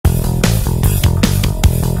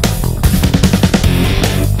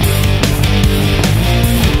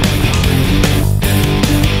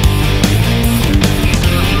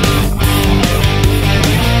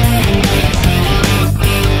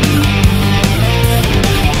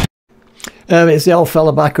It's the old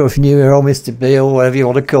fella back off New Year, or Mr. B, or whatever you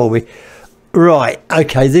want to call me. Right,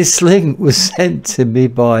 okay, this link was sent to me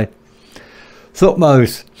by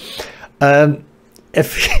Thutmose. I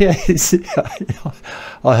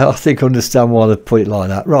think I understand why they put it like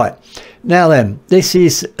that. Right, now then, this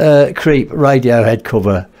is Creep Radiohead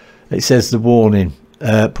cover. It says The Warning.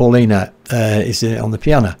 Paulina is on the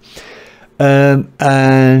piano.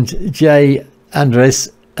 And J.Andres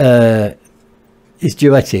is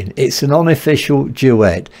duetting. It's an unofficial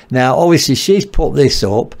duet. Now, obviously, she's put this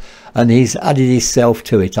up and he's added himself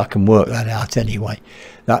to it. I can work that out anyway.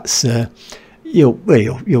 That's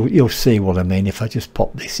you'll see what I mean if I just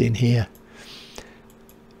pop this in here.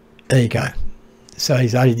 There you go. So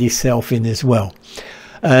he's added himself in as well.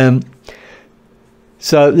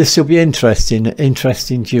 So this will be interesting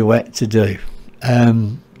duet to do.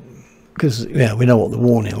 Because we know what The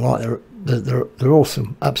Warning are like. They're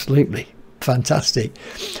awesome, absolutely fantastic.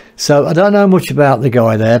 So I don't know much about the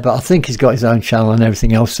guy there, but I think he's got his own channel and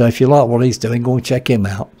everything else. So if you like what he's doing, go and check him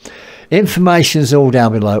out. Information's all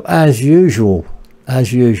down below as usual. And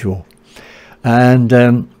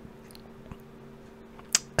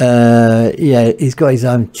yeah, he's got his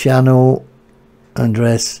own channel.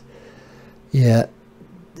 Andres, yeah.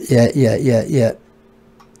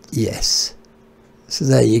 Yes. So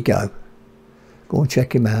there you go. Go and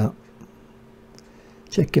check him out.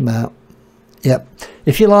 Yep.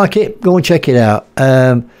 If you like it, go and check it out.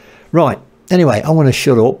 Right. Anyway, I'm going to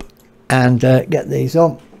shut up and get these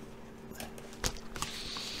on.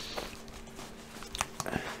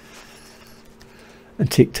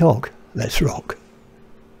 And TikTok. Let's rock.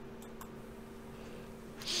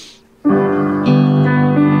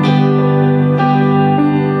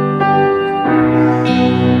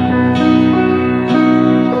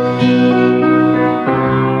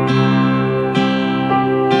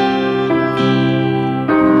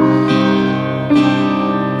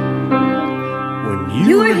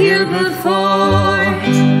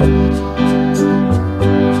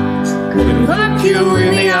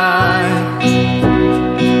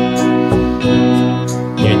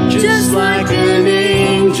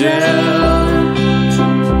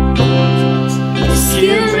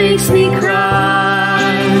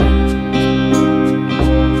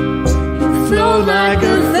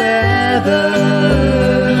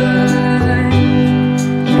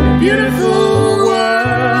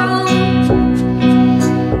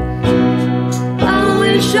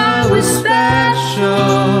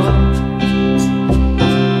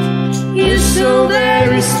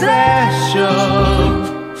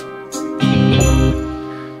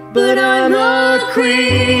 But I'm a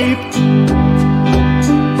creep.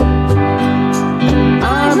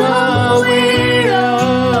 I'm a weirdo.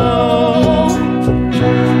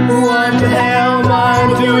 What the hell am I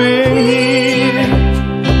doing here?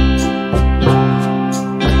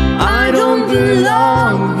 I don't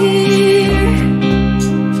belong here.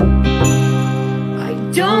 I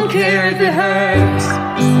don't care if it hurts.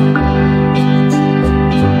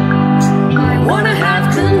 I wanna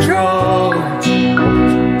have control.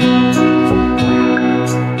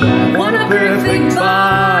 Perfect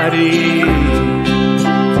body,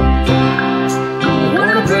 what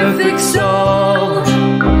a perfect soul.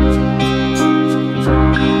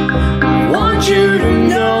 I want you to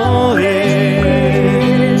notice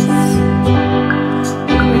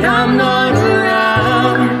when I'm not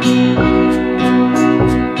around.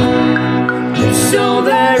 You're so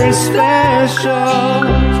very special.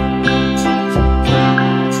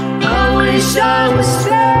 I wish I was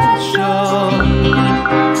special.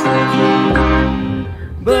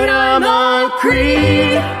 But I'm a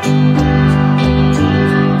creep.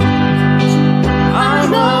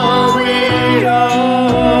 I'm a weirdo.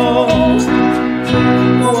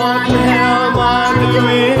 What the hell am I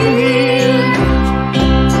doing here?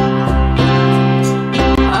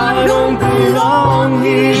 I don't belong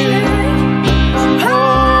here.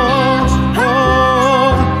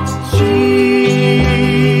 Oh,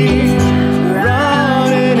 she's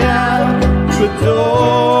running out the door.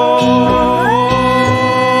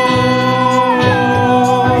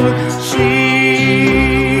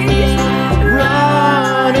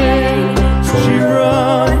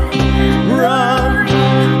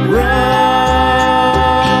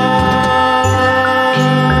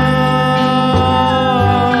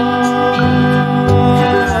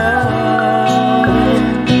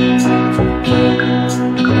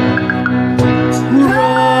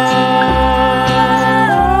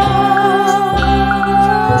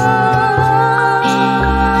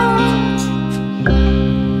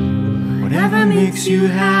 You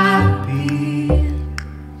happy,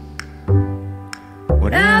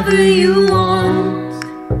 whatever you want,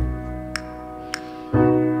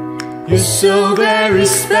 so very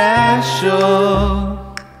special.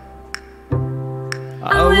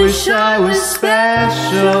 I wish I was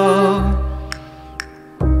special,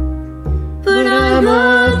 but I'm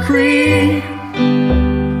a creep.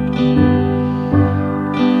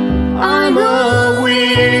 I'm a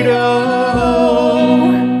weirdo.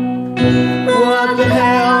 What the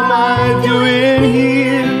hell am I doing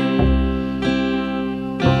here?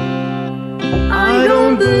 I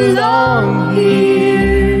don't belong here.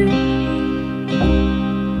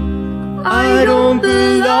 I don't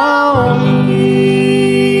belong here.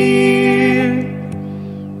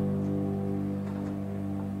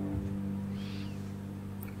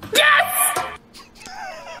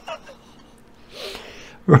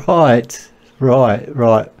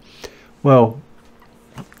 Right. Well,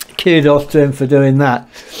 kudos to him for doing that.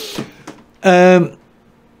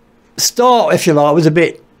 Start, if you like, was a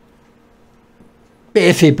bit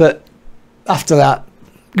iffy, but after that,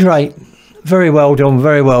 great. Very well done.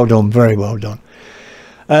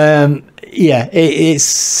 Yeah,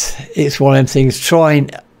 it's one of them things. Trying,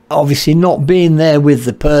 obviously, not being there with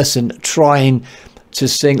the person, trying to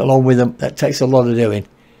sing along with them, that takes a lot of doing.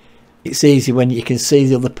 It's easy when you can see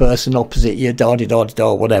the other person opposite you,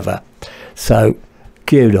 whatever. So,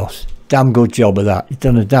 kudos. Damn good job of that. You've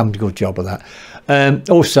done a damn good job of that.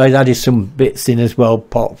 Also, they added some bits in as well,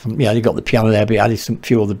 apart from, you got the piano there, but he added some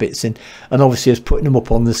few other bits in. And obviously, was putting them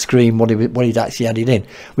up on the screen, what he'd actually added in,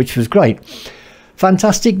 which was great.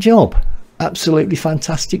 Fantastic job. Absolutely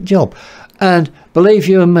fantastic job. And believe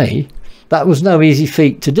you and me, that was no easy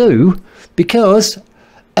feat to do, because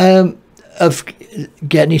of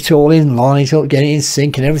getting it all in line, getting it in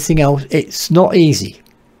sync and everything else. It's not easy.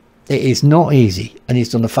 It is not easy, and he's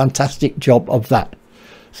done a fantastic job of that.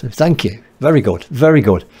 So thank you. Very good.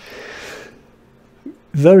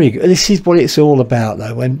 This is what it's all about,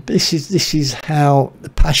 though. When this is how the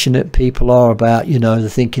passionate people are about. They're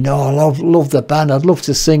thinking, oh, I love the band. I'd love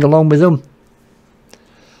to sing along with them.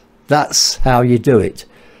 That's how you do it.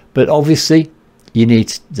 But obviously, you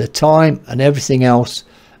need the time and everything else,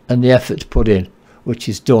 and the effort to put in, which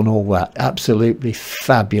is done all that. Absolutely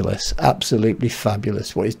fabulous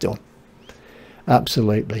what he's done.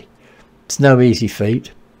 Absolutely. It's no easy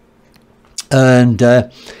feat. And I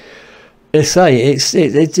say it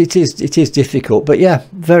is difficult, but yeah,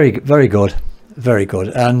 very good.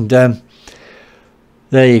 And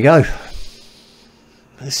there you go.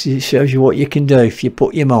 It shows you what you can do if you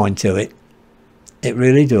put your mind to it. It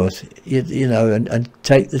really does. And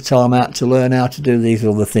take the time out to learn how to do these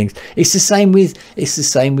other things. It's the same with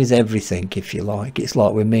everything, if you like. It's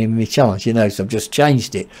like with me and my challenge, so I've just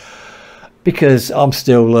changed it because I'm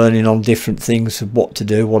still learning on different things of what to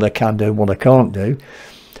do, what I can do, what I can't do.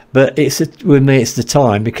 But with me, it's the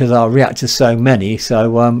time, because I react to so many,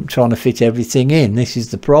 so I'm trying to fit everything in. This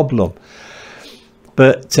is the problem.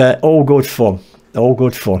 But all good fun,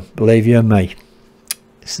 believe you and me.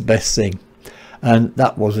 It's the best thing. And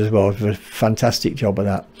that was as well. It was a fantastic job of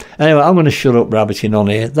that. Anyway, I'm going to shut up rabbiting on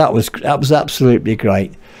here. That was absolutely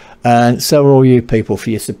great. And so are all you people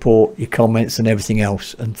for your support, your comments and everything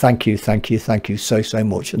else. And thank you so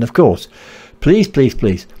much. And of course, please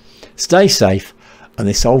stay safe. And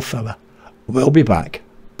this old fella will be back.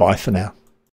 Bye for now.